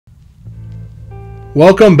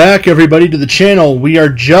Welcome back, everybody, to the channel. We are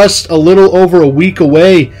just a little over a week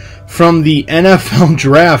away from the NFL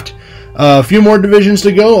draft. A few more divisions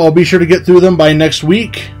to go. I'll be sure to get through them by next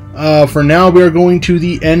week. For now, we are going to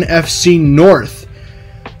the NFC North.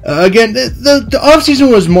 Again, the offseason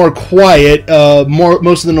was more quiet.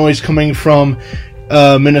 Most of the noise coming from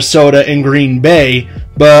Minnesota and Green Bay.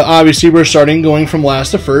 But obviously, we're starting going from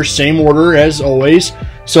last to first. Same order as always.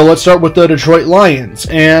 So let's start with the Detroit Lions.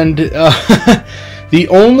 And the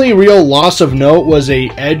only real loss of note was a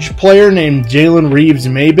edge player named Jalen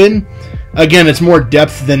Reeves-Maybin. Again, it's more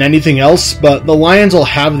depth than anything else, but the Lions will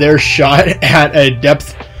have their shot at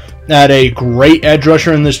a great edge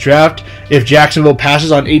rusher in this draft if Jacksonville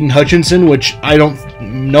passes on Aiden Hutchinson, which I don't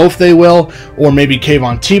know if they will, or maybe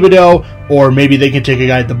Kayvon Thibodeau, or maybe they can take a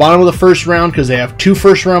guy at the bottom of the first round because they have 2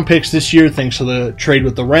 first-round picks this year thanks to the trade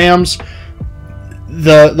with the Rams.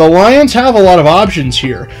 The Lions have a lot of options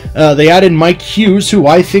here. They added Mike Hughes, who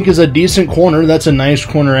I think is a decent corner. That's a nice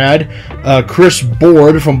corner add. Chris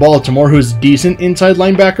Board from Baltimore, who's decent inside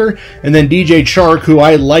linebacker. And then DJ Chark, who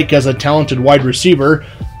I like as a talented wide receiver.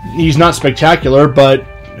 He's not spectacular, but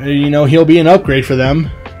he'll be an upgrade for them.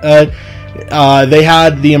 They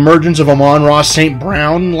had the emergence of Amon-Ra St.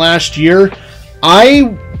 Brown last year.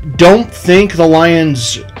 I don't think the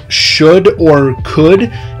Lions should or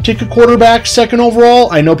could take a quarterback second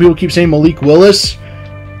overall. I know people keep saying Malik Willis.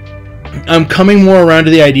 I'm coming more around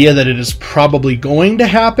to the idea that it is probably going to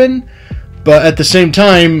happen, but at the same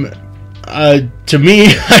time, to me,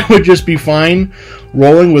 I would just be fine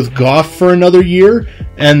rolling with Goff for another year,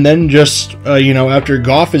 and then just, after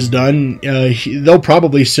Goff is done, they'll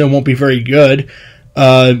probably still won't be very good.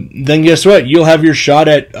 Then guess what? You'll have your shot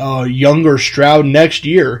at younger Stroud next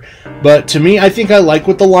year. But to me, I think I like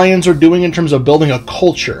what the Lions are doing in terms of building a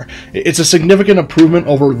culture. It's a significant improvement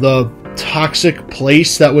over the toxic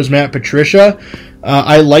place that was Matt Patricia.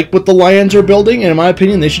 I like what the Lions are building, and in my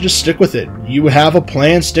opinion, they should just stick with it. You have a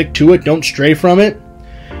plan, stick to it, don't stray from it.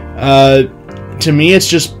 To me, it's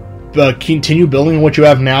just continue building what you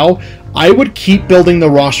have now. I would keep building the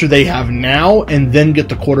roster they have now and then get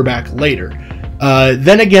the quarterback later.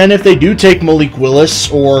 Then again, if they do take Malik Willis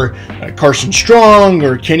or Carson Strong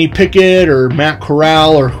or Kenny Pickett or Matt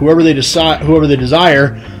Corral or whoever they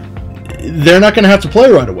desire, they're not going to have to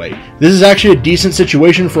play right away. This is actually a decent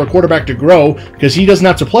situation for a quarterback to grow because he doesn't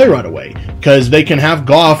have to play right away because they can have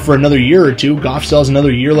Goff for another year or two. Goff still has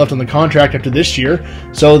another year left on the contract after this year,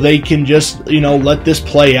 so they can just let this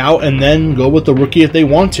play out and then go with the rookie if they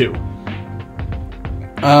want to.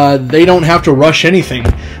 They don't have to rush anything.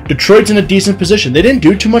 Detroit's in a decent position. They didn't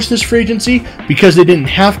do too much this free agency because they didn't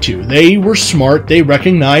have to. They were smart. They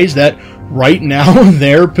recognized that right now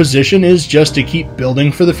their position is just to keep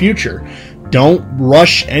building for the future. Don't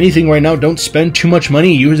rush anything right now. Don't spend too much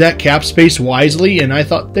money. Use that cap space wisely, and I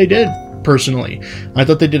thought they did, personally. I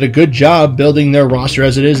thought they did a good job building their roster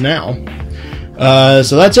as it is now.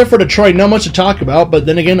 So that's it for Detroit. Not much to talk about, but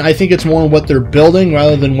then again, I think it's more what they're building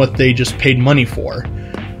rather than what they just paid money for.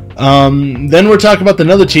 Then we're talking about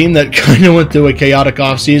another team that kind of went through a chaotic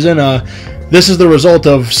offseason. This is the result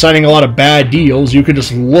of signing a lot of bad deals. You can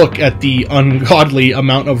just look at the ungodly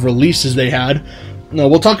amount of releases they had.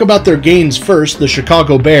 We'll talk about their gains first. The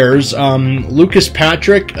Chicago Bears. Lucas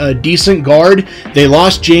Patrick, a decent guard. They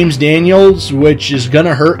lost James Daniels, which is going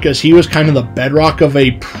to hurt because he was kind of the bedrock of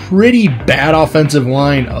a pretty bad offensive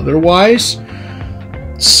line otherwise.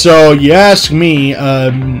 So you ask me,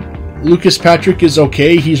 Lucas Patrick is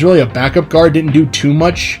okay. He's really a backup guard. Didn't do too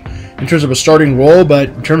much in terms of a starting role, but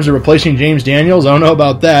in terms of replacing James Daniels, I don't know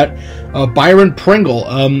about that. Byron Pringle.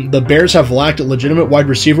 The Bears have lacked legitimate wide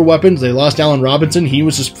receiver weapons. They lost Allen Robinson. He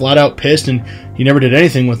was just flat out pissed, and he never did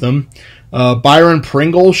anything with them. Byron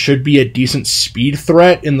Pringle should be a decent speed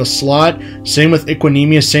threat in the slot. Same with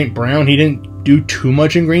Equanimeous St. Brown. He didn't do too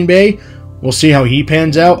much in Green Bay. We'll see how he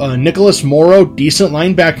pans out. Nicholas Morrow, decent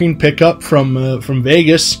linebacking pickup from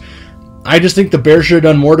Vegas. I just think the Bears should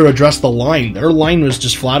have done more to address the line. Their line was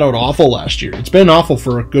just flat out awful last year. It's been awful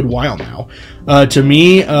for a good while now. To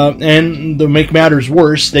me, and to make matters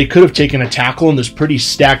worse, they could have taken a tackle in this pretty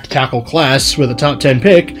stacked tackle class with a top 10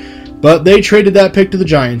 pick, but they traded that pick to the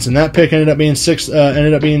Giants, and that pick ended up being sixth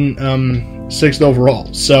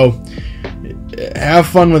overall. So have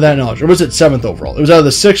fun with that knowledge. Or was it 7th overall? It was either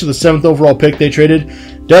the 6th or the 7th overall pick they traded.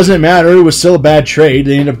 Doesn't matter. It was still a bad trade.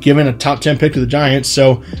 They ended up giving a top 10 pick to the Giants,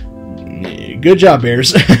 so good job,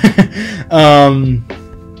 Bears.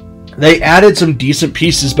 They added some decent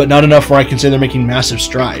pieces, but not enough where I can say they're making massive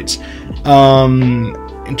strides.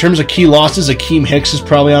 In terms of key losses, Akeem Hicks is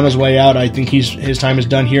probably on his way out. I think his time is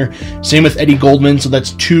done here. Same with Eddie Goldman, so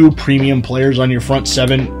that's 2 premium players on your front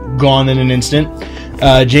 7 gone in an instant.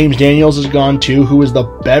 James Daniels is gone too, who was the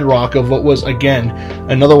bedrock of what was, again,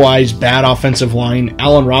 an otherwise bad offensive line.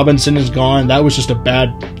 Allen Robinson is gone. That was just a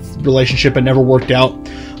bad relationship. It never worked out.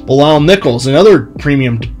 Bilal Nichols, another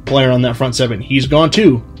premium player on that front 7, he's gone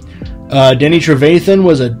too. Denny Trevathan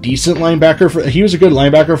was a decent linebacker. He was a good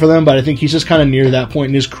linebacker for them, but I think he's just kind of near that point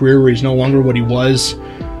in his career where he's no longer what he was.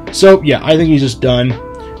 So, yeah, I think he's just done.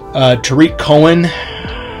 Tariq Cohen,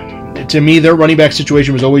 to me, their running back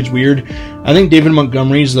situation was always weird. I think David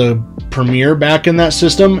Montgomery's the premier back in that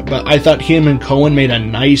system, but I thought him and Cohen made a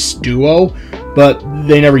nice duo, but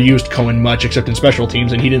they never used Cohen much except in special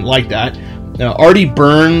teams, and he didn't like that. Artie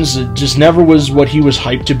Burns just never was what he was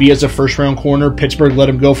hyped to be as a first-round corner. Pittsburgh let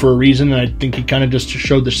him go for a reason, and I think he kind of just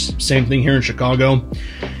showed the same thing here in Chicago.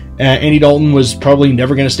 Andy Dalton was probably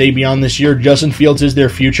never going to stay beyond this year. Justin Fields is their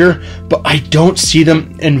future, but I don't see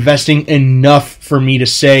them investing enough for me to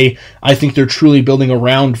say I think they're truly building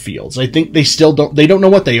around Fields. I think they still don't know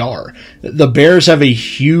what they are. The Bears have a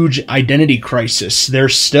huge identity crisis. They're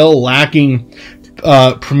still lacking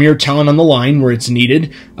premier talent on the line where it's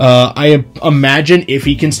needed. I imagine if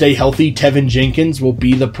he can stay healthy, Tevin Jenkins will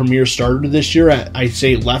be the premier starter this year at, I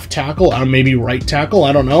say, left tackle, or maybe right tackle.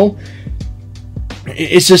 I don't know.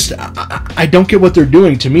 It's just, I don't get what they're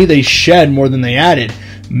doing. To me, they shed more than they added.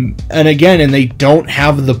 And again, they don't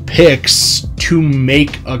have the picks to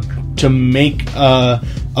make up some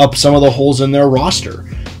of the holes in their roster.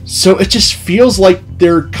 So it just feels like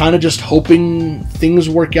they're kind of just hoping things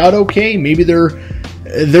work out okay. Maybe they're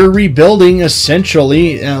rebuilding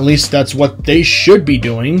essentially. At least that's what they should be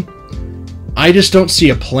doing. I just don't see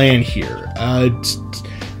a plan here.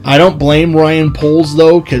 I don't blame Ryan Poles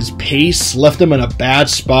though, because Pace left him in a bad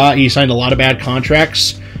spot. He signed a lot of bad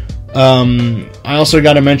contracts. I also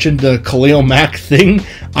got to mention the Khalil Mack thing.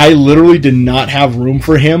 I literally did not have room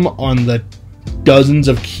for him on the dozens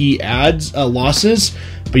of key losses.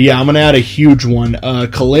 But yeah, I'm going to add a huge one.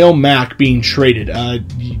 Khalil Mack being traded.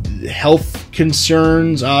 Health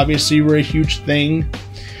concerns obviously were a huge thing.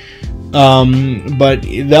 But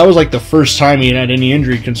that was like the first time he had any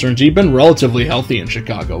injury concerns. He'd been relatively healthy in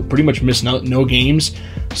Chicago. Pretty much missed no games.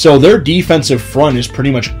 So their defensive front is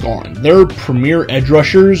pretty much gone. Their premier edge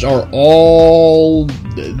rushers are all...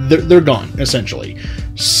 They're gone, essentially.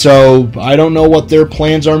 So I don't know what their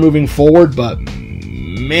plans are moving forward, but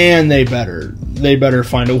man, they better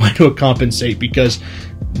find a way to compensate, because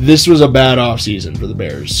this was a bad offseason for the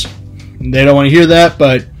Bears. They don't want to hear that,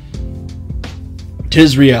 but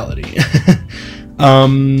 'tis reality.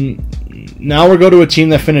 Now we'll go to a team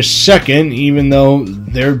that finished second, even though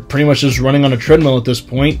they're pretty much just running on a treadmill at this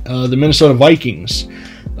point, the Minnesota Vikings.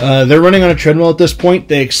 They're running on a treadmill at this point.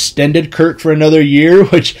 They extended Kirk for another year,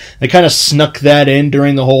 which they kind of snuck that in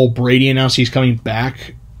during the whole Brady announced he's coming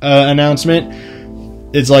back announcement.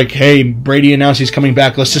 It's like, hey, Brady announced he's coming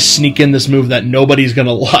back. Let's just sneak in this move that nobody's going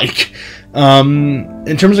to like.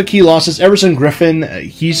 In terms of key losses, Everson Griffin,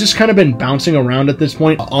 he's just kind of been bouncing around at this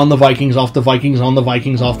point. On the Vikings, off the Vikings, on the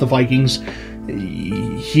Vikings, off the Vikings.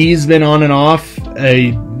 He's been on and off.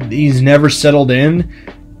 He's never settled in.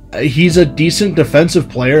 He's a decent defensive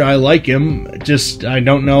player. I like him. Just, I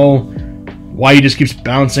don't know why he just keeps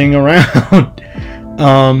bouncing around.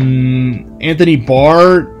 Anthony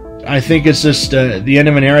Barr, I think it's just the end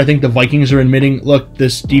of an era. I think the Vikings are admitting, look,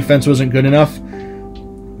 this defense wasn't good enough.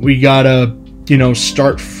 We got to,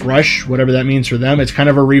 start fresh, whatever that means for them. It's kind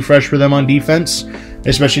of a refresh for them on defense,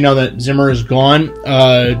 especially now that Zimmer is gone.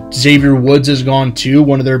 Xavier Woods is gone too.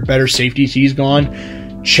 One of their better safeties, he's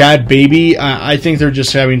gone. Chad Baby, I think they're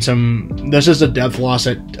just having this is a depth loss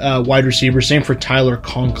at wide receiver. Same for Tyler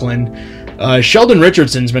Conklin. Sheldon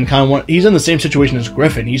Richardson's been he's in the same situation as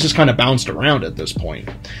Griffin. He's just kind of bounced around at this point.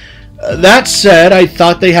 That said, I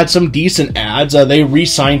thought they had some decent ads. They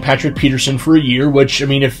re-signed Patrick Peterson for a year, which, I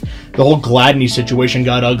mean, if the whole Gladney situation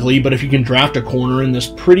got ugly, but if you can draft a corner in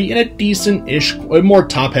a decent-ish, more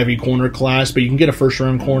top-heavy corner class, but you can get a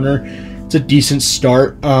first-round corner, it's a decent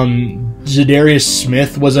start. Zadarius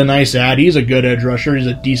Smith was a nice ad. He's a good edge rusher. He's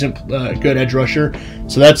a decent, good edge rusher.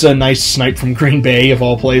 So that's a nice snipe from Green Bay, of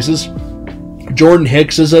all places. Jordan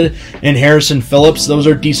Hicks and Harrison Phillips, those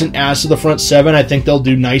are decent adds to the front seven. I think they'll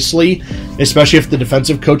do nicely, especially if the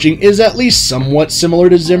defensive coaching is at least somewhat similar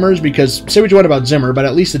to Zimmer's, because say what you want about Zimmer, but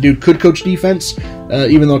at least the dude could coach defense,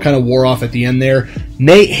 even though it kind of wore off at the end there.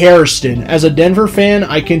 Nate Hairston, as a Denver fan,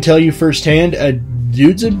 I can tell you firsthand,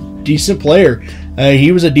 dude's a decent player.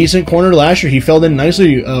 He was a decent corner last year. He filled in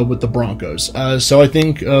nicely with the Broncos. So I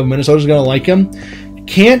think Minnesota's going to like him.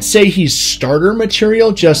 can't say he's starter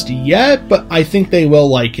material just yet, but I think they will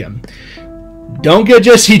like him. Don't get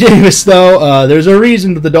Jesse Davis, though. There's a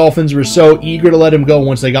reason that the Dolphins were so eager to let him go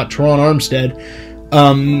once they got Teron Armstead.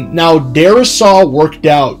 Now, Darrisaw worked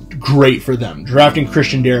out great for them, drafting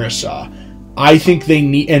Christian Darrisaw. I think they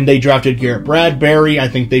need, and they drafted Garrett Bradbury. I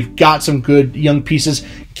think they've got some good young pieces.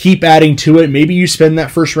 Keep adding to it. Maybe you spend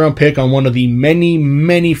that first-round pick on one of the many,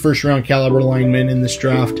 many first-round caliber linemen in this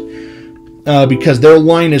draft, because their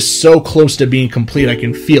line is so close to being complete. I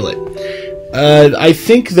can feel it. I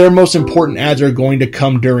think their most important adds are going to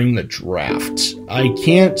come during the draft. I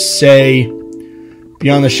can't say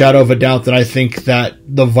beyond the shadow of a doubt that I think that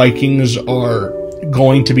the Vikings are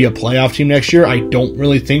going to be a playoff team next year. I don't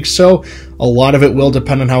really think so. A lot of it will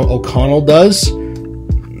depend on how O'Connell does.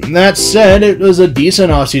 That said, it was a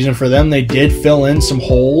decent offseason for them. They did fill in some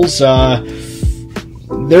holes.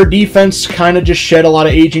 Their defense kind of just shed a lot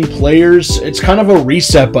of aging players. It's kind of a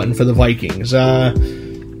reset button for the Vikings.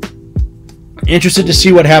 Interested to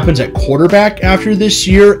see what happens at quarterback after this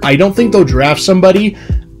year. I don't think they'll draft somebody,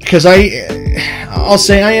 because I'll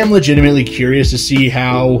say I am legitimately curious to see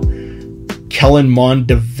how Kellen Mond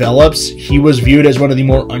develops. He was viewed as one of the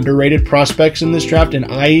more underrated prospects in this draft, and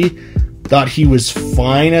I thought he was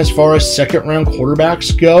fine as far as second-round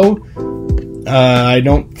quarterbacks go. I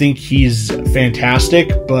don't think he's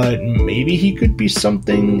fantastic, but maybe he could be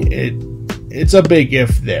something. It's a big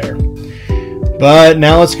if there. But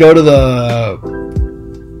now let's go to the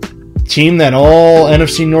team that all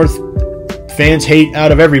NFC North fans hate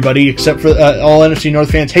out of everybody, except for all NFC North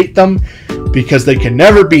fans hate them because they can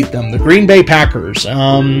never beat them. The Green Bay Packers.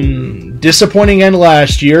 Disappointing end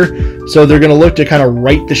last year, so they're going to look to kind of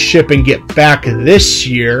right the ship and get back this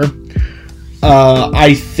year.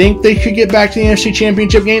 I think they could get back to the NFC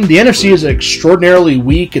Championship game. The NFC is extraordinarily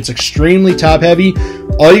weak. It's extremely top-heavy.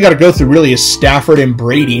 All you got to go through really is Stafford and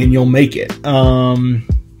Brady, and you'll make it.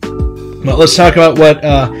 But let's talk about what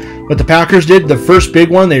the Packers did. The first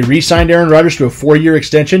big one, they re-signed Aaron Rodgers to a 4-year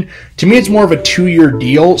extension. To me, it's more of a 2-year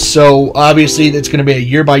deal, so obviously it's going to be a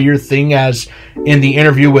year-by-year thing, as in the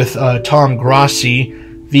interview with Tom Grossi,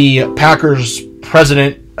 the Packers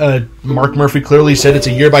president, Mark Murphy, clearly said it's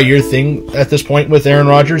a year-by-year thing at this point with Aaron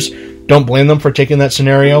Rodgers. Don't blame them for taking that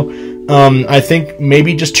scenario. I think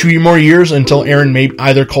maybe just 2 more years until Aaron maybe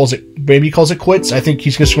calls it quits. I think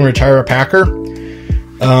he's just going to retire a Packer.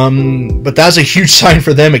 But that's a huge sign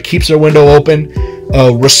for them. It keeps their window open.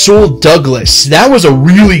 Rasul Douglas, that was a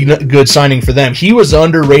really good signing for them. He was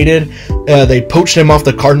underrated. They poached him off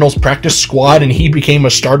the Cardinals practice squad, and he became a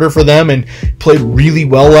starter for them and played really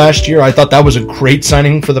well last year. I thought that was a great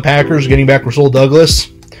signing for the Packers, getting back Rasul Douglas.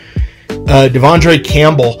 Devondre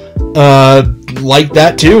Campbell, like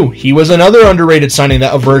that too. He was another underrated signing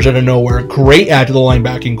that emerged out of nowhere. Great add to the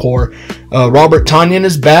linebacking core. Robert Tonyan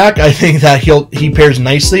is back. I think that he pairs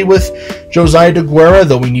nicely with Josiah DeGuara,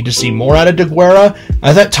 though we need to see more out of DeGuara.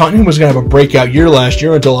 I thought Tonyan was going to have a breakout year last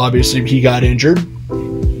year until obviously he got injured.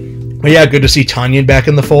 But yeah, good to see Tonyan back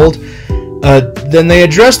in the fold. Then they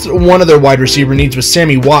addressed one of their wide receiver needs with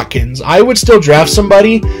Sammy Watkins. I would still draft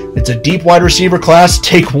somebody. It's a deep wide receiver class.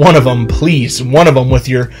 Take one of them, please. One of them with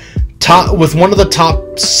one of the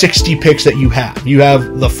top 60 picks that you have. You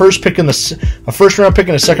have the first pick a first round pick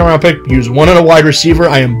and a second round pick. Use one in a wide receiver.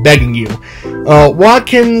 I am begging you.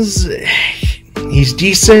 Watkins, he's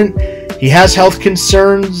decent. He has health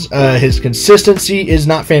concerns. His consistency is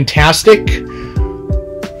not fantastic,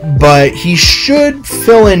 but he should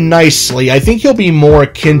fill in nicely. I think he'll be more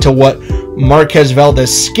akin to what Marquez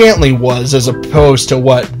Valdez-Scantling was as opposed to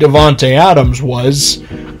what Devontae Adams was.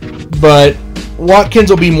 But Watkins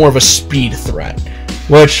will be more of a speed threat.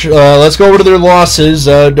 Which, let's go over to their losses.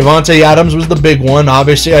 Devontae Adams was the big one.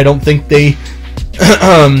 Obviously, I don't think they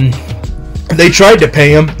they tried to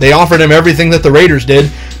pay him. They offered him everything that the Raiders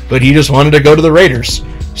did, but he just wanted to go to the Raiders.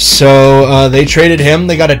 So they traded him.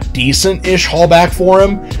 They got a decent-ish haul back for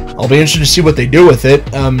him. I'll be interested to see what they do with it.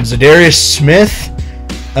 Zadarius Smith,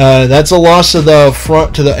 that's a loss to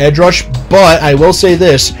the edge rush, but I will say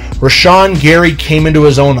this. Rashawn Gary came into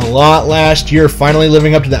his own a lot last year, finally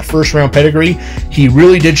living up to that first-round pedigree. He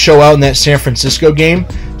really did show out in that San Francisco game,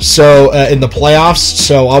 so in the playoffs.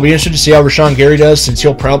 So I'll be interested to see how Rashawn Gary does, since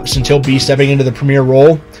he'll be stepping into the premier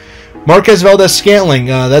role. Marquez Valdez-Scantling,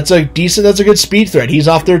 that's a good speed threat. He's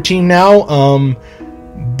off their team now,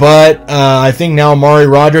 but I think now Amari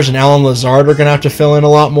Rodgers and Alan Lazard are going to have to fill in a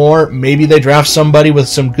lot more. Maybe they draft somebody with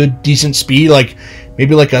some good, decent speed,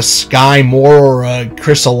 maybe like a Sky Moore or a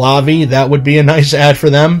Chris Olave. That would be a nice add for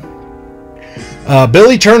them.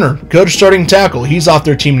 Billy Turner, good starting tackle. He's off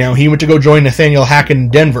their team now. He went to go join Nathaniel Hackett in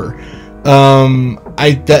Denver.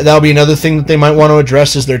 that'll be another thing that they might want to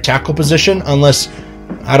address is their tackle position, unless,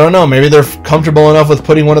 I don't know, maybe they're comfortable enough with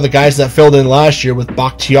putting one of the guys that filled in last year with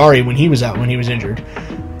Bakhtiari when he was out, when he was injured.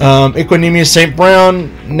 Equanimeous St.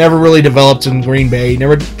 Brown never really developed in Green Bay,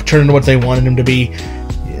 never turned into what they wanted him to be.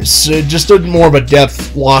 So just more of a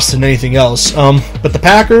depth loss than anything else. But the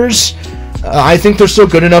Packers, I think they're still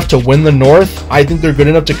good enough to win the North. I think they're good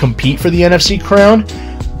enough to compete for the NFC crown.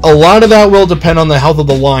 A lot of that will depend on the health of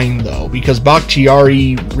the line, though, because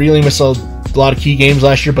Bakhtiari really missed a lot of key games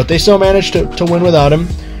last year, but they still managed to win without him.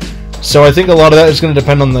 So I think a lot of that is going to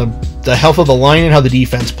depend on the health of the line and how the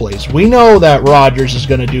defense plays. We know that Rodgers is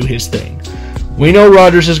going to do his thing. We know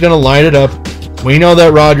Rodgers is going to line it up. We know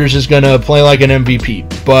that Rodgers is going to play like an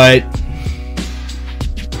MVP, but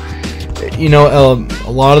you know, a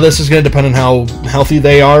lot of this is going to depend on how healthy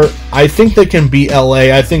they are. I think they can beat LA.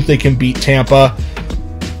 I think they can beat Tampa.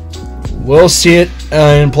 We'll see it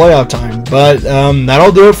in playoff time, but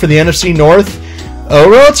that'll do it for the NFC North. A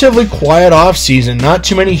relatively quiet offseason. Not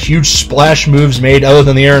too many huge splash moves made other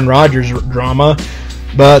than the Aaron Rodgers drama,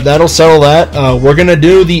 but that'll settle that. We're going to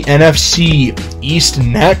do the NFC East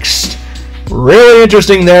next. Really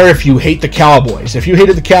interesting there if you hate the Cowboys. If you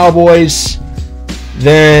hated the Cowboys,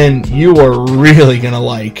 then you are really going to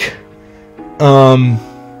like...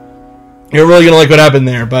 You're really going to like what happened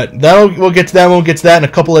there, but we'll get to that. We'll get to that in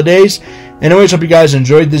a couple of days. Anyways, hope you guys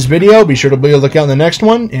enjoyed this video. Be sure to be on the lookout in the next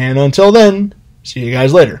one, and until then, see you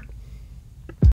guys later.